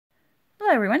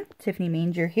Hello everyone, Tiffany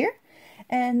Manger here,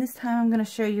 and this time I'm going to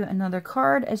show you another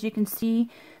card. As you can see,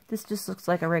 this just looks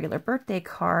like a regular birthday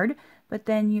card, but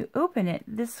then you open it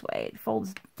this way, it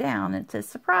folds down, it says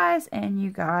surprise, and you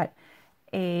got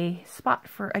a spot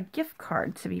for a gift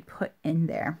card to be put in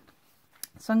there.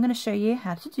 So I'm going to show you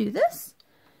how to do this,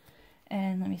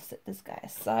 and let me set this guy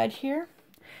aside here,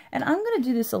 and I'm going to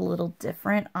do this a little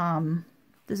different.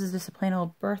 This is just a plain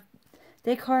old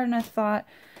birthday card, and I thought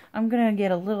I'm going to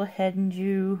get a little head and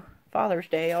do Father's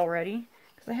Day already,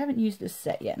 because I haven't used this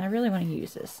set yet, and I really want to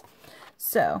use this.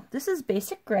 So, this is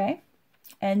basic gray,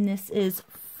 and this is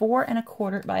 4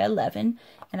 1/4 by 11,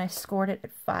 and I scored it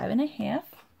at 5 1/2.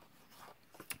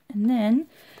 And then,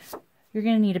 you're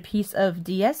going to need a piece of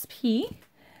DSP.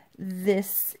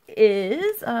 This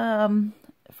is from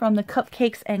the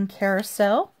Cupcakes and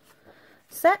Carousel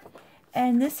set,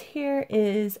 and this here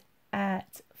is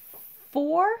at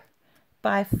 4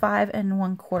 by 5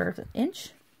 1/4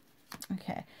 inch.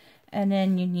 Okay, and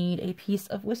then you need a piece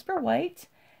of Whisper White,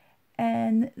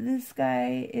 and this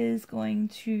guy is going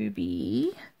to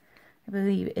be, I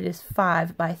believe it is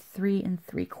 5 by 3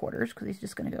 3/4, because he's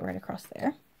just going to go right across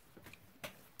there.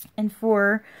 And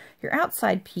for your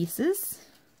outside pieces,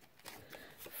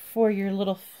 for your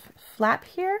little flap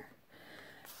here,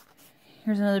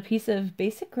 here's another piece of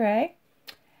basic gray,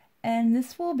 and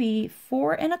this will be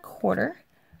 4 1/4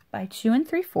 by 2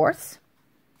 3/4.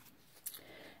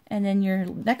 And then your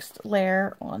next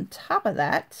layer on top of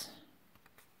that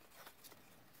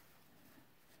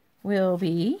will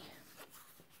be,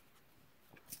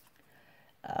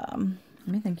 let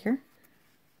me think here.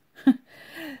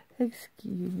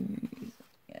 Excuse me.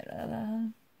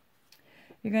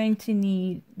 You're going to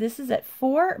need, this is at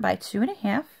 4 by 2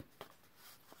 1/2.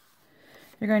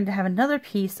 You're going to have another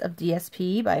piece of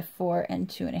DSP by 4 and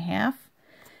 2 1/2.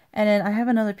 And then I have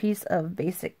another piece of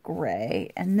basic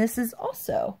gray, and this is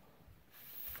also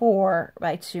 4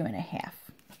 by 2 1/2.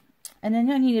 And then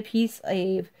you'll need a piece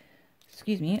of,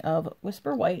 of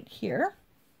Whisper White here.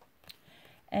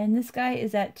 And this guy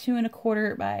is at 2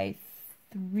 1/4 by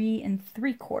 3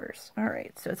 3/4. All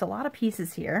right, so it's a lot of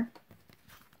pieces here,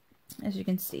 as you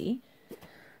can see.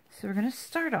 So we're going to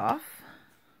start off.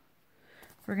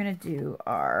 We're going to do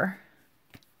our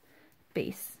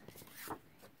base.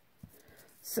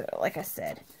 So, like I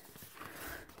said,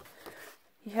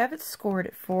 you have it scored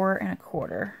at 4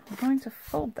 1/4. We're going to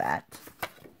fold that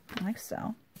like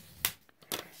so.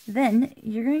 Then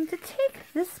you're going to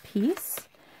take this piece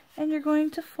and you're going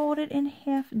to fold it in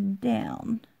half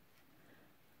down,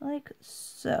 like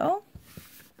so.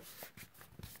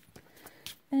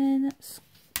 And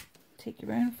take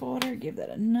your bone folder, give that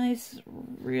a nice,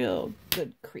 real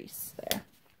good crease there.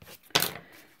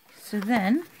 So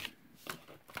then,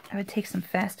 I would take some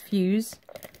fast fuse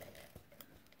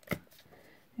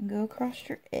and go across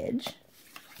your edge,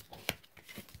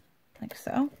 like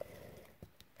so,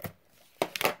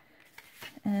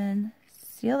 and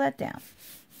seal that down.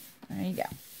 There you go.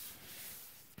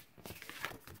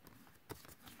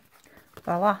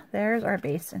 Voila, there's our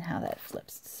base and how that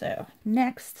flips. So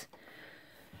next,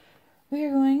 we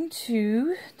are going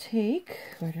to take,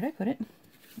 where did I put it?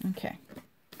 Okay.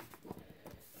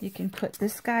 You can put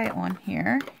this guy on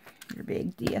here, your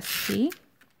big DSP.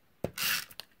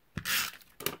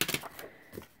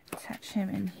 Attach him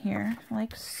in here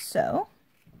like so.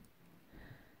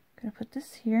 Gonna put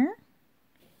this here.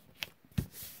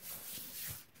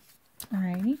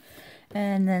 Alrighty.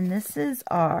 And then this is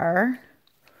our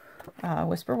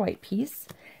Whisper White piece.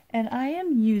 And I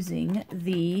am using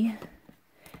the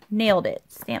Nailed It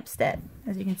stamp set.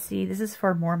 As you can see, this is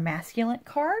for a more masculine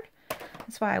card.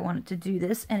 That's why I wanted to do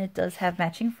this, and it does have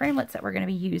matching framelits that we're going to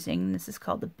be using. This is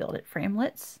called the Build It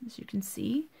Framelits, as you can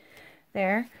see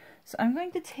there. So I'm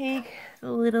going to take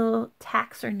the little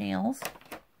tacks or nails,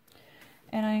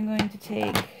 and I'm going to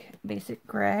take basic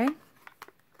gray,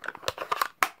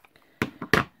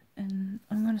 and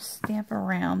I'm going to stamp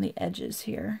around the edges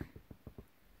here.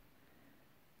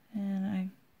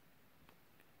 And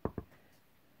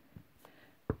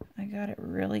I got it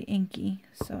really inky,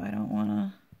 so I don't want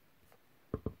to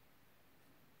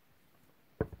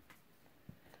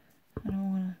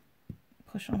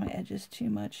push on my edges too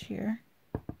much here.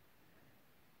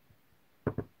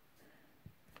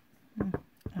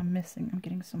 I'm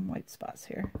getting some white spots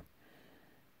here.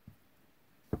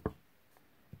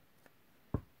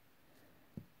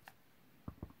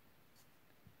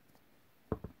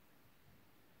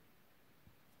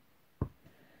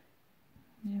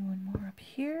 Do one more up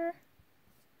here.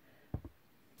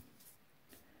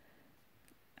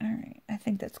 Alright, I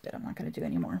think that's good. I'm not going to do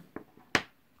any more.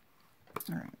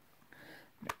 Alright.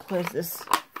 Close this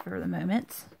for the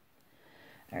moment.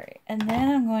 All right, and then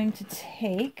I'm going to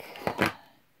take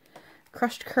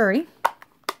crushed curry.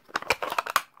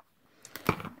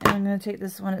 And I'm going to take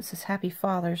this one. It says Happy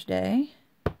Father's Day.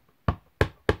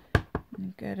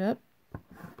 And get up.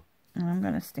 And I'm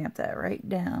going to stamp that right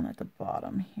down at the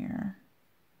bottom here.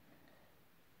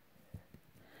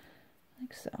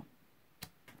 Like so.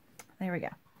 There we go.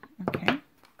 Okay.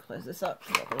 Close this up.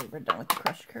 I believe we're done with the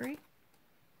crushed curry.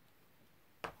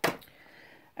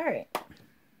 Alright.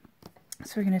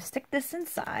 So we're going to stick this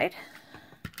inside.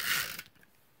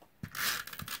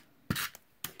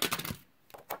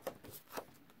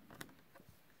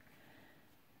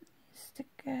 Stick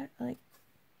it like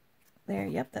there.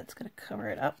 Yep, that's going to cover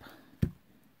it up.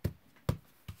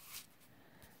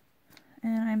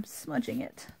 And I'm smudging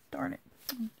it. Darn it.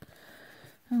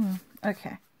 Oh,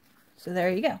 okay. So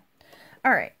there you go.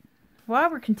 Alright. While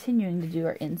we're continuing to do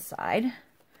our inside,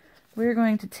 we're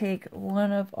going to take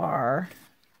one of our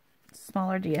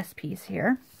smaller DSPs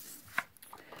here.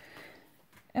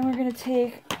 And we're going to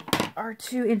take our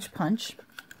 2-inch punch.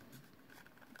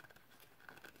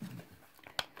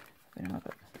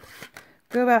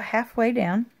 Go about halfway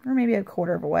down, or maybe a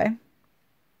quarter of a way.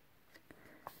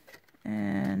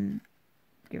 And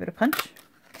give it a punch.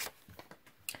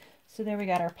 So there we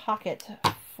got our pocket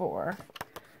for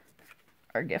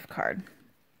our gift card.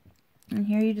 And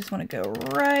here you just want to go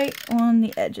right on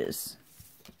the edges.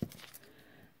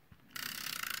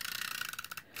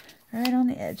 Right on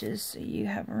the edges so you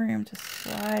have room to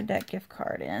slide that gift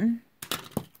card in.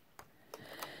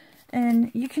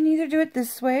 And you can either do it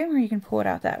this way or you can pull it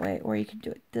out that way, or you can do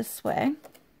it this way.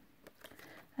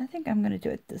 I think I'm going to do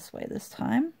it this way this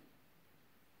time.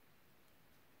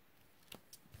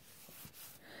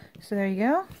 So there you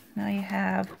go. Now you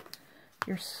have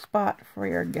your spot for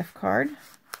your gift card.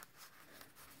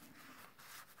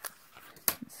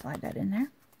 Slide that in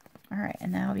there. Alright,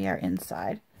 and that'll be our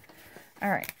inside.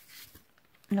 Alright.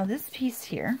 Now this piece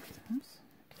here, oops,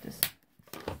 get this.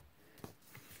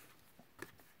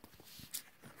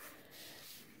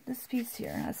 This piece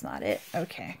here, that's not it.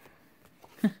 Okay.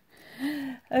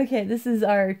 Okay, this is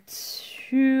our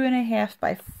 2.5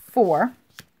 by 4.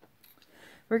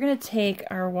 We're going to take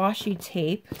our washi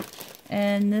tape,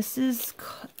 and this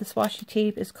washi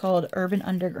tape is called Urban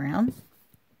Underground.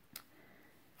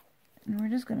 And we're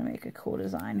just going to make a cool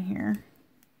design here.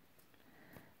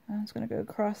 I'm just going to go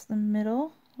across the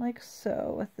middle like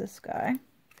so with this guy.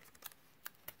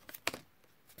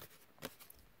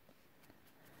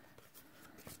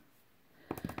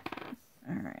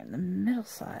 Alright, the middle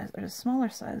size, or the smaller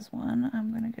size one,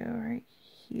 I'm going to go right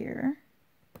here.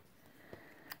 I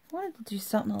wanted to do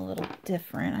something a little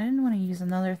different. I didn't want to use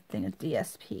another thing of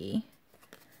DSP,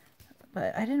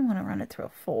 but I didn't want to run it through a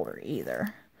folder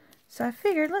either. So I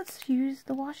figured let's use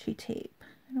the washi tape.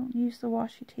 I don't use the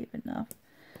washi tape enough.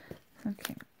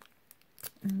 Okay.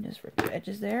 And just rip the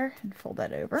edges there and fold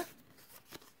that over.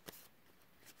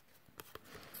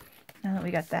 Now that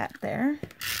we got that there,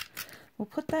 we'll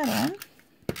put that on.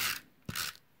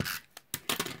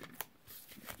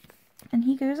 And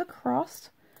he goes across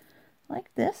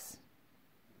like this.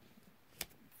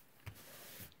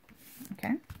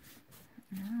 Okay.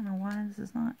 I don't know why this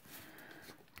is not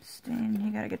staying.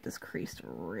 You gotta get this creased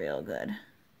real good.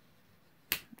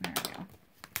 There we go.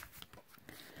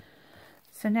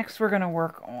 So next we're gonna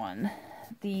work on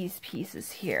these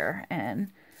pieces here,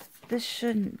 and this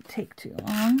shouldn't take too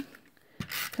long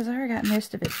because I already got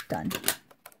most of it done.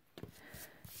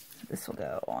 This will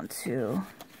go onto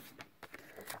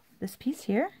this piece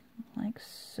here, like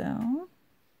so.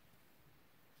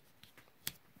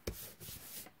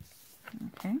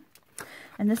 Okay.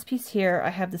 And this piece here, I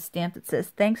have the stamp that says,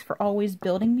 "Thanks for always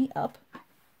building me up."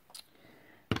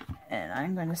 And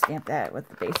I'm going to stamp that with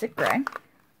the basic gray.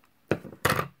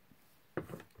 Get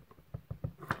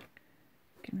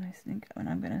nice and go. And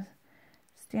I'm going to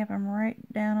stamp them right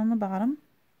down on the bottom.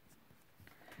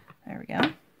 There we go.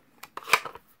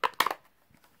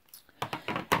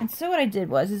 And so what I did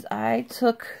was I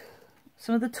took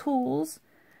some of the tools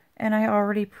and I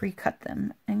already pre-cut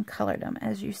them and colored them,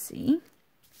 as you see.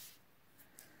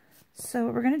 So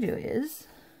what we're going to do is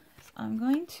I'm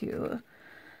going to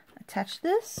attach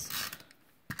this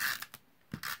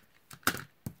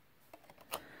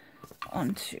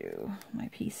onto my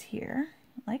piece here,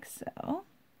 like so.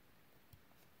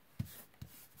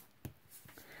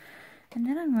 And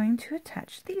then I'm going to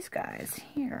attach these guys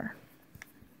here.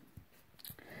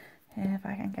 If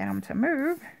I can get them to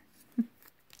move.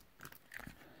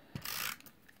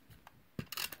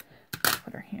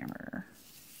 Put our hammer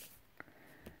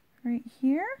right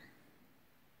here.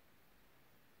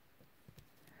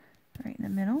 Right in the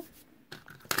middle.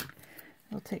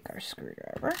 We'll take our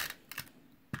screwdriver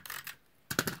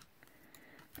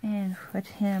and put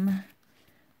him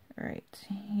right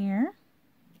here.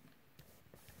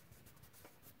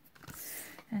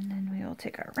 And then we will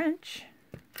take our wrench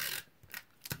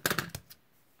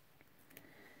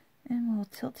and we'll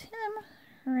tilt him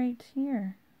right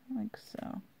here, like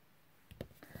so.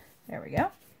 There we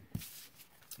go.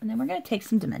 And then we're going to take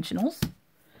some dimensionals,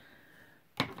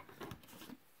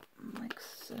 like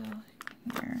so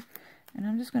here. And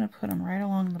I'm just going to put them right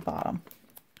along the bottom.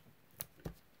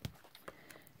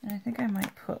 And I think I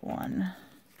might put one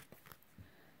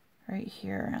right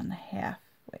here around the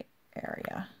halfway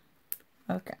area.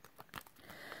 Okay,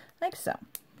 like so.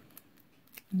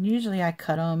 And usually I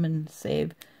cut them and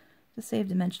save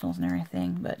dimensionals and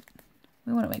everything, but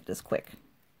we want to make this quick.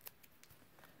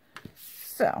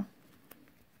 So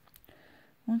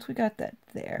once we got that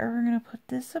there, we're going to put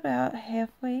this about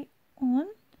halfway on.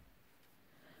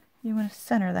 You want to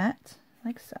center that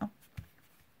like so.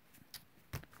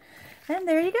 And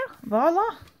there you go.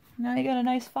 Voila. Now you got a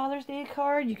nice Father's Day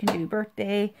card. You can do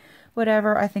birthday,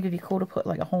 whatever. I think it'd be cool to put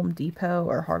like a Home Depot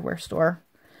or hardware store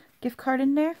gift card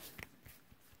in there.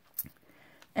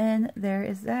 And there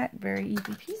is that. Very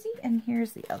easy peasy. And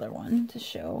here's the other one to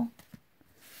show.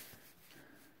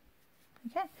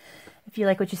 Okay. If you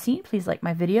like what you've seen, please like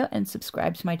my video and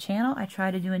subscribe to my channel. I try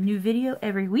to do a new video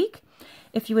every week.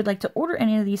 If you would like to order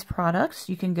any of these products,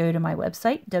 you can go to my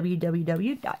website,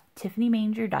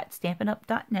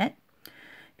 www.tiffanymanger.stampinup.net.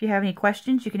 If you have any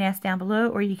questions, you can ask down below,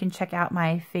 or you can check out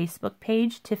my Facebook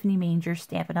page, Tiffany Manger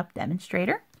Stampin' Up!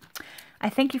 Demonstrator. I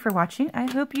thank you for watching. I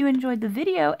hope you enjoyed the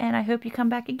video, and I hope you come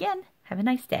back again. Have a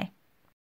nice day.